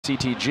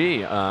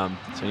CTG,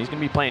 so he's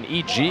going to be playing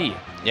EG.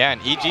 Yeah,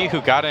 and EG who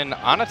got in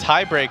on a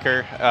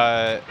tiebreaker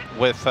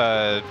with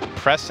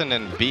Preston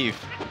and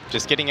Beef,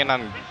 just getting in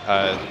on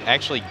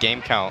actually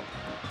game count.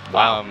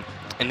 Wow.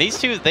 And these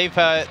two, they've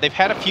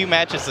had a few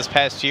matches this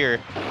past year.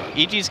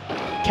 EG's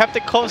kept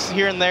it close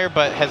here and there,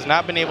 but has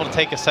not been able to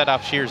take a set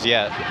off Shears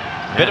yet.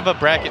 Yeah. Bit of a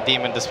bracket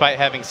demon, despite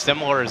having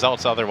similar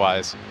results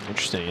otherwise.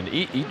 Interesting. And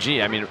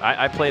EG, I mean,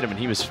 I played him, and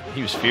he was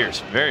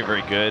fierce. Very,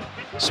 very good.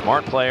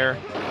 Smart player.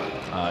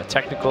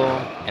 Technical,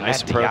 and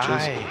nice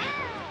approaches. So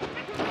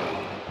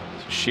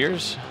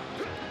Shears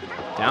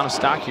down a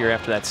stock here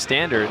after that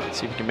standard. Let's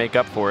see if he can make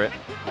up for it.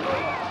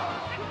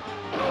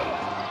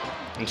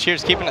 And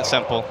Shears keeping it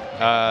simple.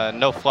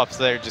 No fluffs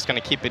there, just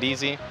going to keep it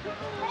easy.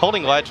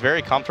 Holding ledge,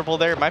 very comfortable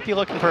there. Might be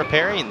looking for a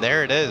parry, and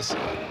there it is.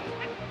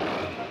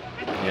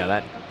 Yeah,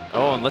 that.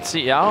 Oh, and let's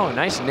see. Oh,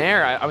 nice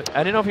nair. I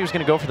didn't know if he was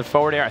going to go for the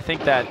forward air. I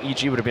think that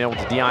EG would have been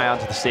able to DI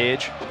onto the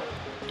stage.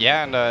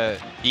 Yeah, and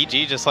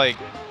EG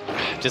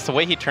just the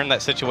way he turned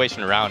that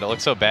situation around, it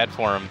looked so bad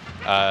for him.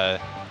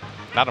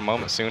 Not a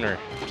moment sooner.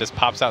 Just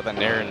pops out that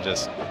nair and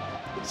just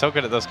so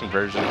good at those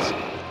conversions.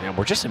 And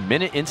we're just a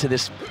minute into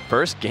this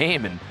first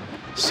game, and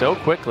so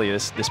quickly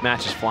this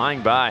match is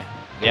flying by.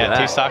 Yeah,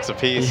 2 stocks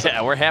apiece.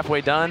 Yeah, we're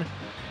halfway done.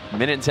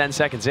 Minute and 10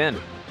 seconds in.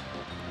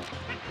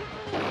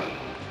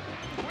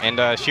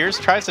 And Shears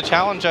tries to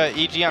challenge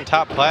EG on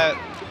top plat.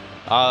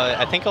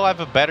 I think he'll have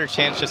a better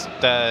chance just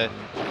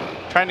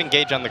trying to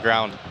engage on the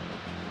ground.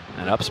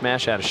 An up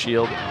smash out of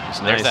shield.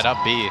 There's nice. that up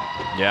B.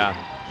 Yeah.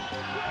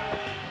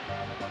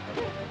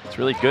 It's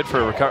really good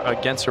for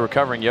against a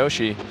recovering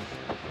Yoshi.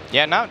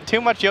 Yeah, not too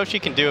much Yoshi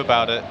can do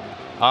about it.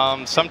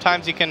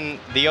 Sometimes the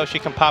Yoshi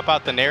can pop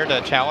out the nair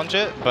to challenge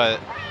it, but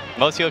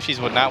most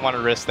Yoshis would not want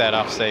to risk that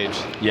off stage.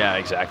 Yeah,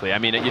 exactly. I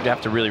mean, you'd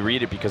have to really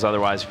read it, because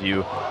otherwise, if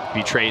you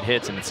trade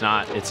hits and it's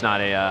not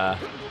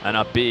an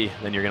up B,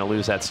 then you're going to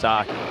lose that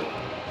stock.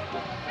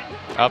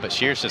 Oh, but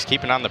Shears just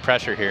keeping on the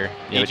pressure here.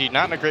 Yeah, EG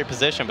not in a great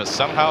position, but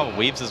somehow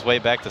weaves his way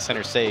back to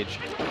center stage.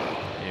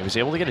 Yeah, he was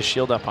able to get his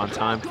shield up on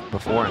time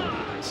before,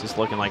 and this is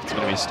looking like it's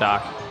going to be a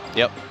stock.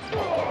 Yep.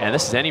 And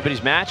this is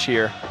anybody's match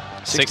here.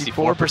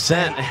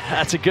 64%.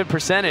 That's a good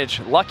percentage.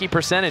 Lucky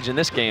percentage in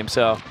this game,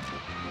 so.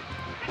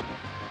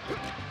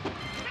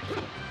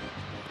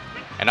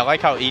 And I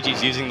like how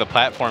EG's using the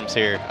platforms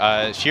here.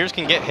 Shears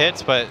can get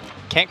hits, but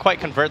can't quite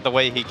convert the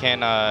way he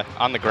can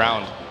on the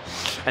ground.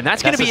 And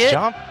that's going to be it.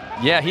 Jump.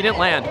 Yeah, he didn't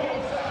land.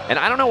 And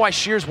I don't know why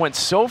Shears went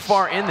so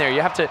far in there.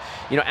 You have to,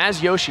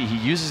 as Yoshi, he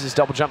uses his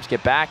double jump to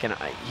get back, and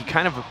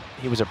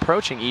he was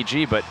approaching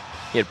EG, but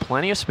he had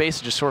plenty of space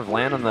to just sort of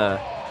land on the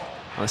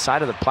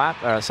side of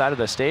the side of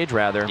the stage,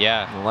 rather.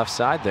 Yeah. On the left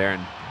side there,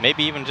 and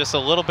maybe even just a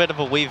little bit of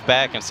a weave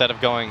back instead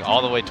of going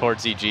all the way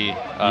towards EG.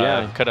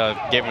 Yeah. Could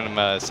have given him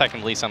a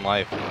second lease on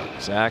life.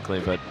 Exactly,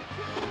 but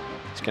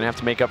he's going to have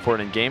to make up for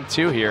it in game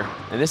 2 here.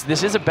 And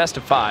this is a best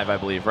of 5, I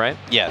believe, right?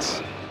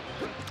 Yes.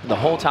 The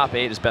whole top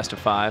 8 is best of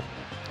 5.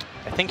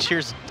 I think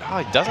Shears,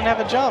 he doesn't have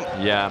a jump.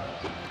 Yeah.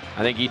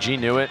 I think EG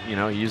knew it. He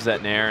used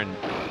that nair and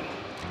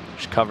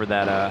just covered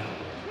that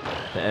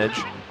the edge.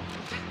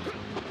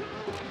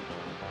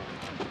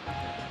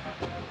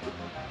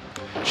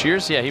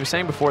 Shears, yeah, he was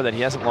saying before that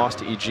he hasn't lost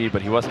to EG,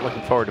 but he wasn't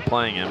looking forward to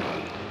playing him.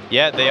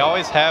 Yeah, they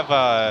always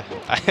have.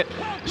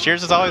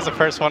 Shears is always the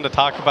first one to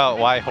talk about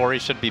why Hori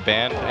should be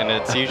banned, and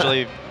it's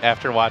usually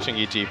after watching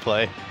EG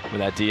play. With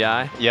that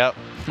DI? Yep.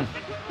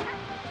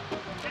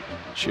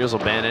 Shears will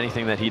ban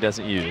anything that he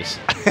doesn't use.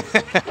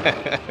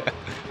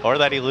 Or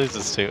that he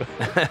loses to.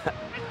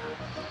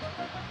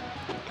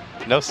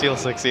 No steel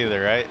sticks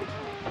either, right?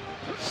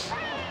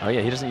 Oh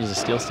yeah, he doesn't use a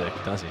steel stick,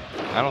 does he?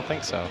 I don't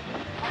think so.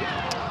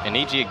 And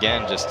EG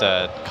again, just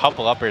a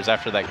couple uppers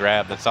after that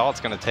grab. That's all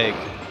it's going to take.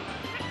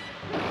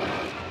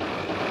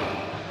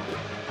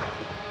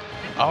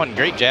 Oh, and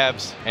great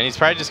jabs. And he's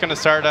probably just going to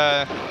start,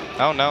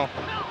 oh no.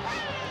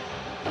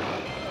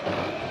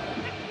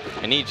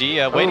 And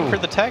EG waiting for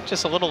the tech,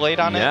 just a little late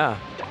on it. Yeah.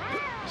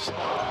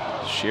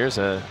 Shears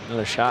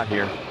another shot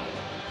here.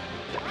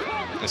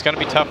 It's going to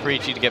be tough for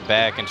EG to get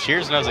back, and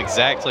Shears knows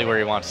exactly where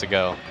he wants to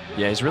go.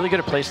 Yeah, he's really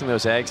good at placing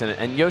those eggs,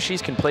 and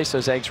Yoshi's can place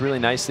those eggs really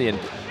nicely and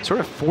sort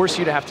of force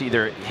you to have to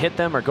either hit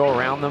them or go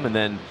around them, and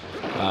then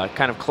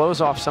kind of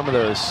close off some of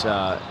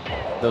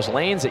those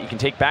lanes that you can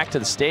take back to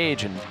the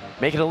stage and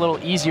make it a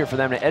little easier for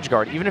them to edge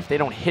guard, even if they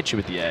don't hit you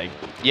with the egg.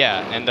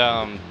 Yeah,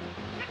 and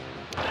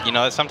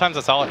sometimes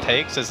that's all it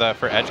takes is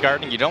for edge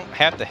guarding. You don't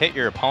have to hit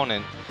your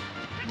opponent.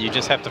 You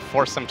just have to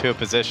force them to a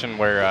position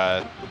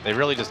where they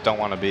really just don't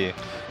want to be.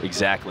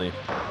 Exactly.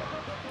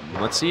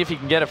 Let's see if he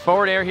can get a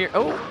forward air here.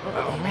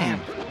 Oh man.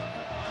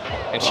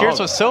 And Shears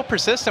was so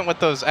persistent with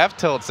those F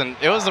tilts, and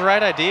it was the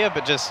right idea,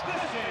 but just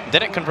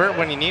didn't convert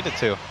when he needed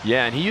to.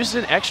 Yeah, and he used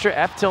an extra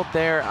F tilt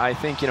there. I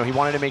think he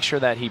wanted to make sure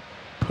that he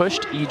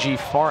pushed EG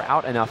far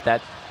out enough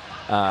that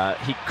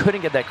he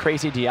couldn't get that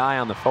crazy DI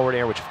on the forward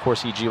air, which of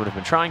course EG would have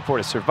been trying for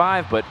to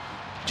survive, but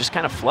just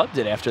kind of flubbed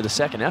it after the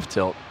second F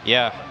tilt.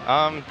 Yeah,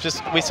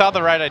 we saw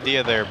the right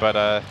idea there,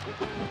 but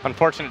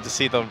unfortunate to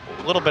see the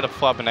little bit of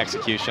flub in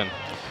execution.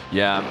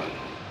 Yeah,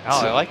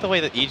 Oh, I like the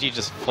way that EG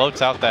just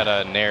floats out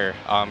that nair.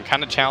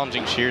 Kind of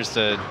challenging Shears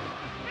to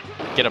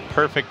get a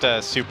perfect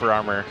super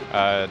armor,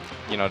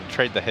 you know, to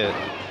trade the hit.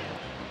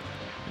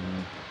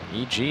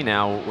 EG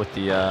now with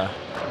the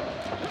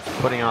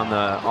putting on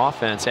the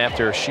offense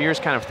after Shears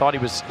kind of thought he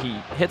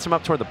hits him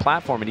up toward the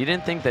platform, and he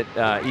didn't think that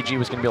EG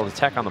was going to be able to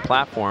tech on the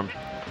platform.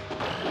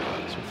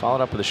 So he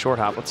followed up with a short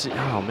hop. Let's see.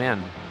 Oh,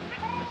 man.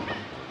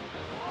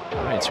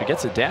 All right, so he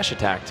gets a dash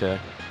attack to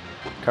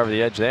cover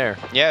the edge there.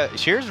 Yeah,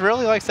 Shears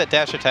really likes that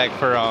dash attack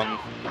for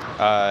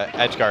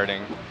edge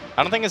guarding.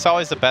 I don't think it's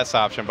always the best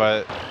option,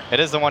 but it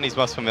is the one he's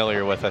most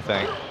familiar with, I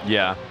think.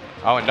 Yeah.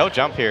 Oh, and no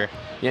jump here.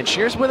 Yeah, and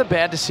Shears with a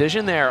bad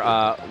decision there.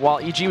 While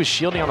EG was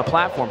shielding on the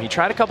platform, he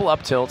tried a couple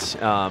up tilts,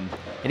 and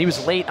he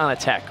was late on a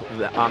tech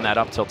on that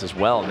up tilt as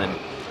well. And then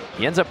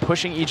he ends up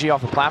pushing EG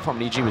off the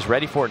platform, and EG was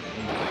ready for it.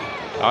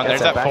 Oh, and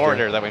there's that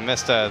forwarder that we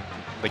missed the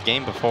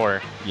game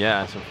before.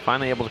 Yeah, so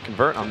finally able to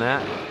convert on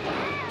that.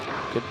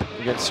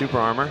 Good super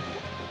armor.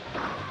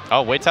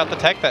 Oh, waits out the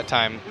tech that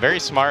time. Very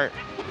smart.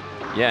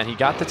 Yeah, and he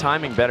got the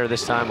timing better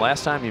this time.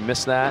 Last time he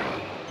missed that.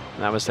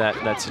 And that was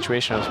that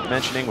situation I was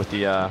mentioning with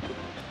the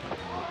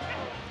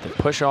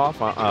push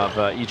off of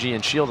EG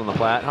and shield on the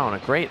plat. Oh,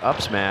 and a great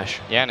up smash.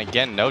 Yeah, and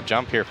again, no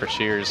jump here for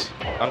Shears.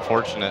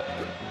 Unfortunate.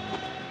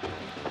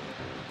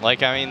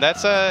 Like, I mean,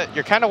 that's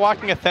you're kind of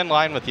walking a thin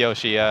line with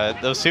Yoshi.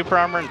 Those super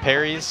armor and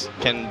parries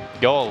can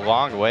go a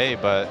long way,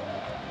 but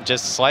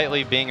just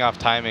slightly being off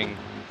timing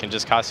can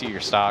just cost you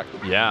your stock.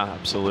 Yeah,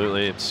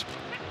 absolutely. It's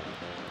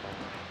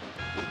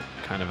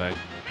kind of a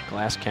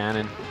glass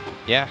cannon.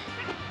 Yeah.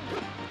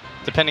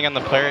 Depending on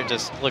the player, it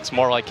just looks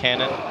more like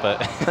cannon,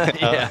 but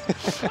yeah.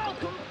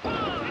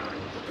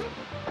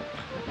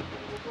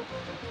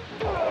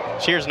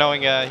 Shears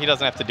knowing he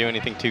doesn't have to do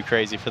anything too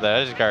crazy for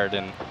that edge guard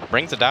and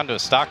brings it down to a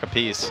stock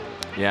apiece.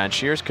 Yeah, and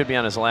Shears could be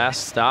on his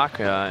last stock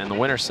in the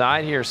winner's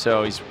side here,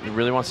 so he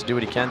really wants to do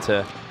what he can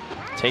to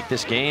take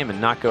this game and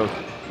not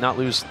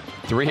lose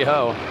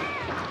 3-0.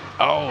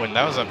 Oh, and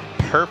that was a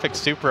perfect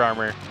super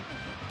armor.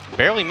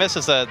 Barely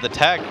misses the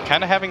tag,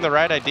 kind of having the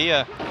right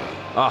idea.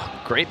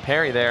 Oh, great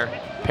parry there.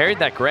 Parried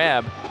that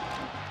grab.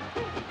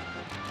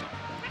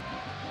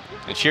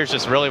 And Shears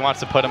just really wants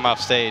to put him off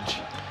stage.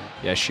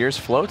 Yeah, Shears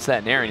floats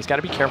that nair, and he's got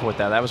to be careful with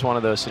that. That was one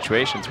of those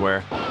situations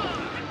where...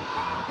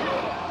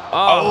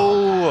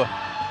 Oh!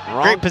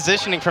 Great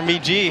positioning from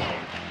EG.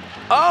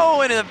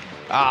 Oh, and a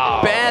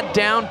bad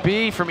down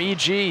B from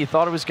EG. He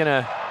thought it was going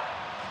to...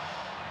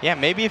 Yeah,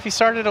 maybe if he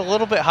started a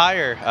little bit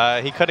higher,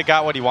 he could have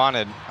got what he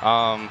wanted.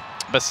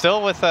 But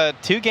still, with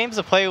 2 games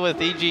to play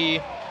with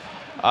EG,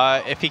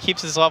 if he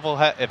keeps his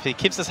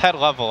head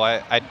level,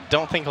 I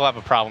don't think he'll have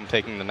a problem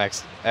taking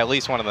at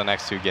least one of the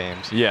next 2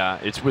 games. Yeah,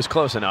 it was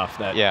close enough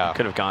that it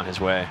could have gone his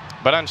way.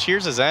 But on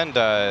Shears' end,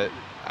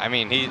 I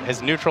mean,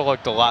 his neutral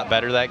looked a lot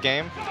better that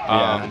game.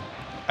 Yeah.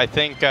 I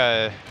think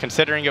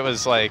considering it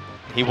was like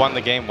he won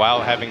the game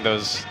while having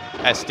those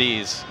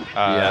SDs.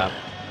 Yeah.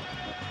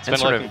 It's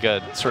been looking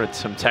good. Sort of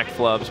some tech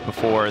flubs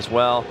before as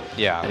well.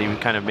 Yeah. That he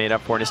kind of made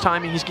up for. And his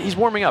timing, he's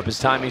warming up. His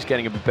timing's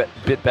getting a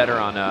bit better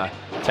on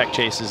tech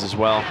chases as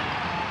well.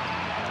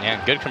 Yeah,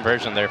 good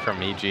conversion there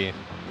from EG.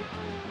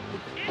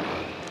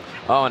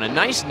 Oh, and a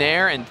nice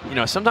nair. And, you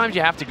know, sometimes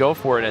you have to go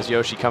for it as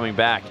Yoshi coming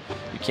back.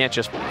 You can't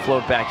just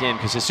float back in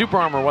because his super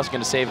armor wasn't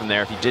going to save him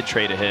there if he did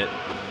trade a hit.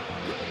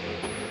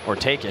 Or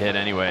take a hit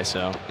anyway,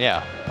 so.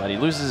 Yeah. But he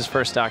loses his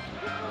first stock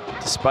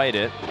despite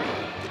it.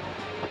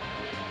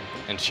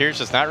 And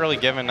Shears is not really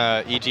giving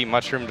EG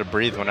much room to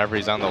breathe whenever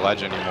he's on the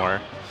ledge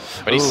anymore.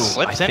 But he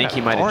slips in. I think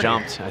he might have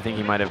jumped. I think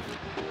he might have.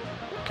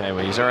 Okay,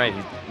 well, he's all right.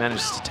 He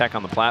manages to tech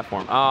on the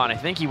platform. Oh, and I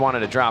think he wanted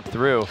to drop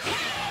through.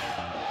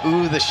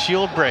 Ooh, the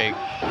shield break.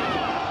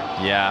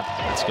 Yeah,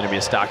 that's going to be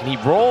a stock. And he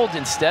rolled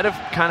instead of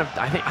kind of,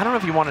 I don't know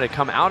if he wanted to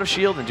come out of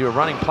shield and do a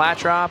running plat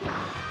drop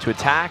to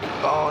attack.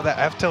 Oh, that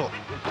F tilt.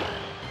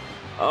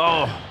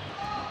 Oh.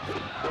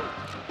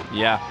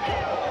 Yeah.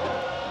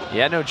 He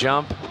had no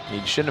jump. He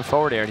shouldn't have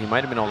forward aired. He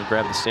might have been able to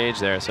grab the stage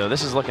there. So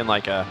this is looking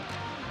like a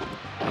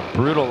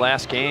brutal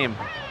last game.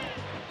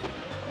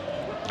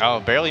 Oh,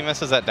 barely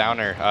misses that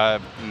downer.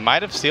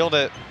 Might have sealed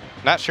it.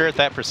 Not sure at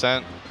that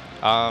percent.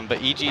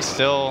 But EG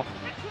still,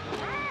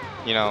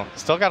 you know,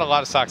 still got a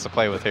lot of stocks to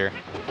play with here.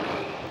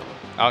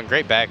 Oh, and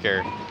great back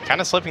air.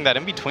 Kind of slipping that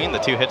in between the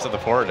 2 hits of the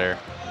forward air.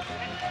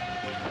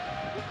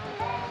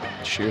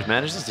 Shears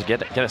manages to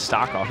get a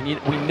stock off.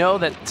 We know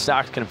that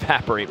stocks can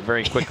evaporate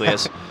very quickly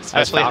as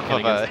especially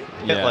Falcon a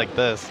hit like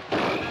this.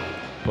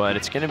 But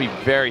it's going to be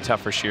very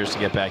tough for Shears to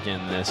get back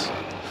in this.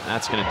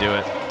 That's going to do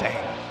it. Dang.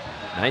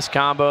 Nice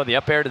combo. The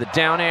up air to the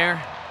down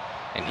air.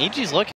 And EG's looking